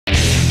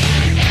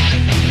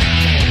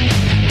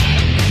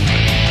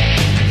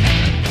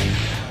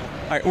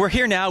right, we're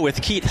here now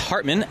with Keith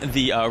Hartman,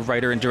 the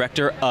writer and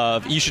director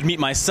of You Should Meet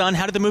My Son.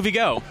 How did the movie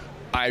go?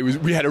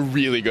 We had a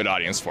really good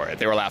audience for it.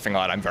 They were laughing a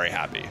lot. I'm very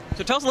happy.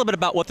 So tell us a little bit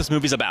about what this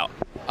movie's about.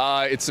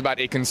 It's about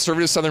a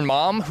conservative Southern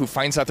mom who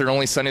finds out their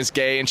only son is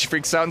gay, and she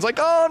freaks out and is like,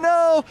 oh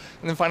no!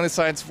 And then finally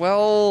decides,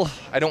 well,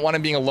 I don't want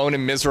him being alone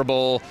and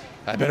miserable.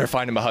 I better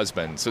find him a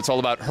husband. So it's all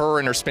about her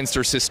and her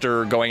spinster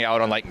sister going out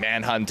on like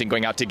manhunt and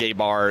going out to gay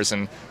bars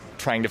and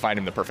trying to find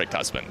him the perfect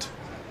husband.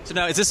 So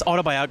now, is this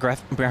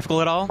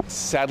autobiographical at all?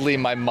 Sadly,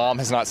 my mom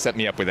has not set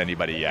me up with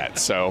anybody yet.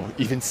 So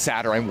even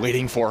sadder, I'm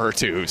waiting for her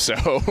too. So.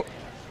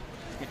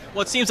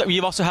 Well, it seems that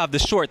you also have the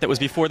short that was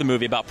before the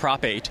movie about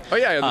Prop 8. Oh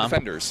yeah, The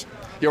Defenders.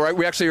 Yeah, right.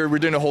 We're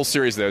doing a whole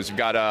series of those. We've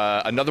got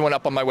another one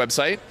up on my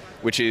website,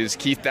 which is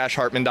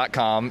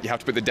keith-hartman.com. You have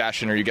to put the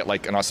dash in, or you get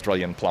like an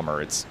Australian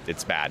plumber.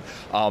 It's bad.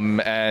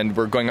 And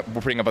we're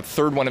putting up a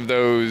third one of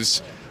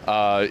those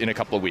in a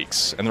couple of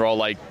weeks, and they're all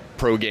like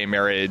pro-gay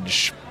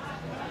marriage,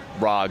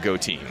 raw, go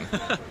team.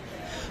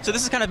 So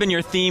this has kind of been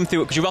your theme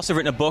through, because you've also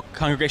written a book,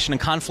 Congregation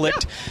and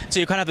Conflict. Yeah. So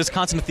you kind of have this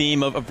constant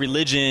theme of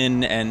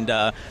religion and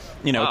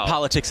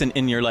politics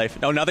in your life.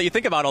 Oh, now that you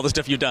think about all the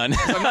stuff you've done.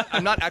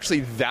 I'm not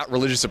actually that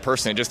religious a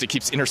person. It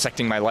keeps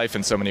intersecting my life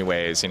in so many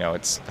ways.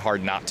 It's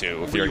hard not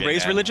to. Were you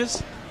raised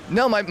religious?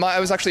 No, I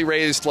was actually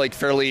raised like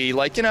fairly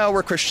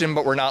we're Christian,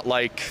 but we're not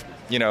like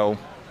any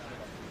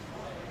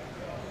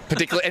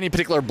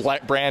particular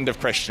brand of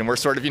Christian. We're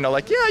sort of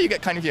you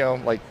get kind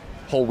of like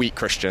whole wheat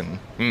Christian.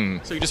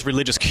 So you're just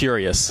religious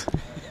curious.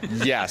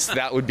 Yes,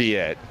 that would be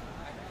it.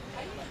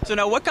 So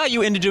now, what got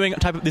you into doing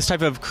this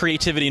type of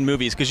creativity in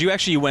movies? Because you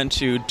actually went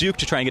to Duke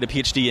to try and get a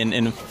PhD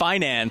in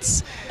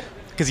finance.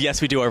 Because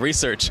yes, we do our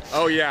research.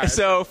 Oh yeah.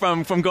 So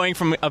from going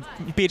from a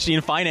PhD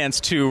in finance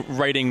to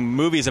writing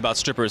movies about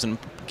strippers and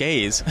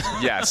gays.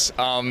 Yes.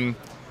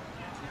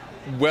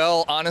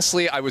 Well,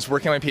 honestly, I was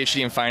working on my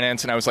PhD in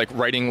finance, and I was like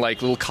writing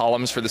like little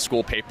columns for the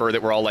school paper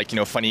that were all like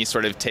funny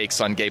sort of takes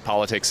on gay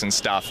politics and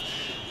stuff.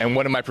 And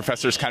one of my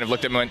professors kind of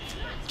looked at me and went,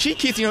 gee,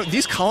 Keith,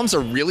 these columns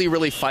are really,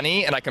 really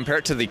funny, and I compare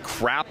it to the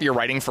crap you're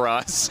writing for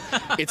us.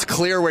 It's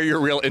clear where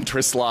your real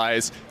interest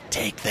lies.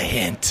 Take the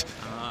hint.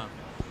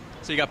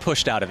 So you got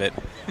pushed out of it.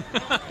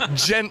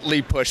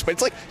 Gently pushed, but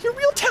it's like your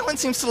real talent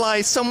seems to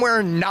lie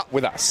somewhere not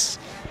with us.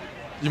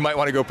 You might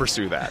want to go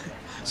pursue that.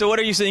 So what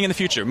are you seeing in the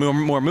future?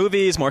 More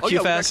movies, more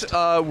QFest?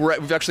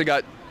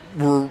 Yeah,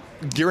 we're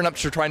gearing up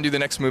to try and do the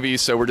next movie,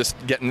 so we're just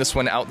getting this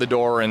one out the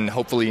door and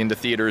hopefully into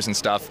theaters and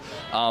stuff.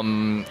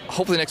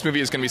 Hopefully the next movie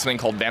is going to be something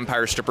called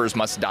Vampire Strippers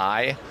Must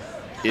Die.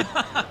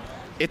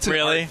 It's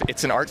really?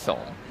 It's an art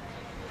film.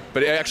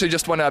 But it actually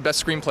just won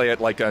Best Screenplay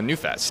at like a New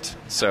Fest.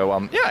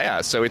 So,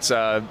 so it's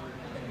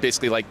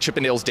basically like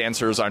Chippendales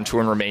dancers on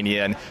tour in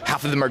Romania, and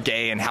half of them are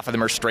gay and half of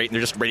them are straight, and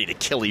they're just ready to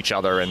kill each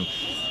other, and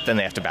then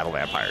they have to battle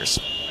vampires.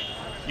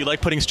 You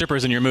like putting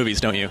strippers in your movies,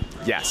 don't you?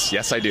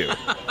 Yes, I do.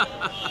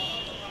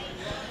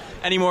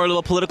 Any more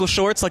little political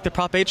shorts, like the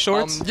Prop 8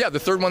 shorts? Yeah, the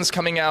third one's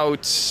coming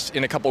out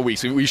in a couple of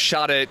weeks. We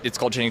shot it. It's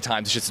called Changing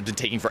Times. It's just been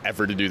taking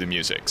forever to do the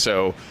music.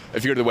 So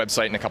if you go to the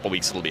website in a couple of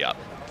weeks, it'll be up.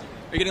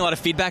 Are you getting a lot of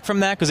feedback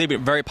from that? Because they've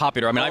been very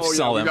popular. I mean, I've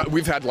saw them.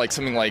 We've had like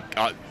something like...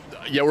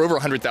 we're over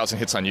 100,000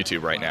 hits on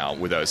YouTube right now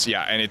with those.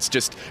 Yeah, and it's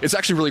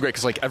actually really great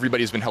because like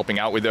everybody's been helping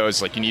out with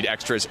those. Like you need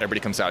extras, everybody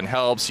comes out and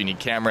helps. You need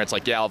camera, it's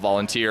like I'll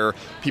volunteer.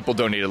 People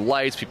donated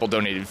lights, people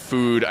donated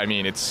food. I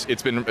mean, it's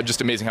been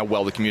just amazing how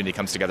well the community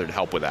comes together to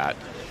help with that.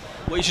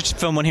 Well, you should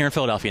film one here in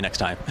Philadelphia next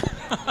time.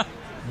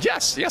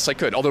 Yes, I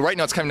could. Although right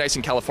now it's kind of nice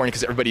in California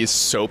because everybody is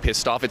so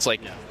pissed off. It's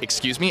like,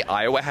 excuse me,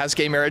 Iowa has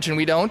gay marriage and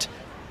we don't.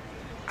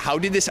 How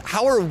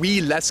are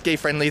we less gay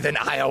friendly than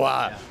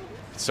Iowa? Yeah.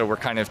 So we're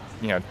kind of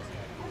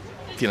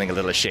feeling a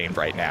little ashamed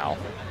right now.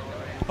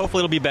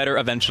 Hopefully it'll be better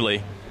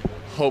eventually.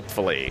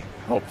 Hopefully.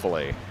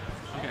 Okay.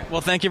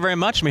 Well, thank you very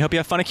much. We hope you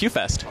have fun at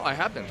QFest. Oh, I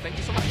have been. Thank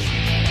you so much.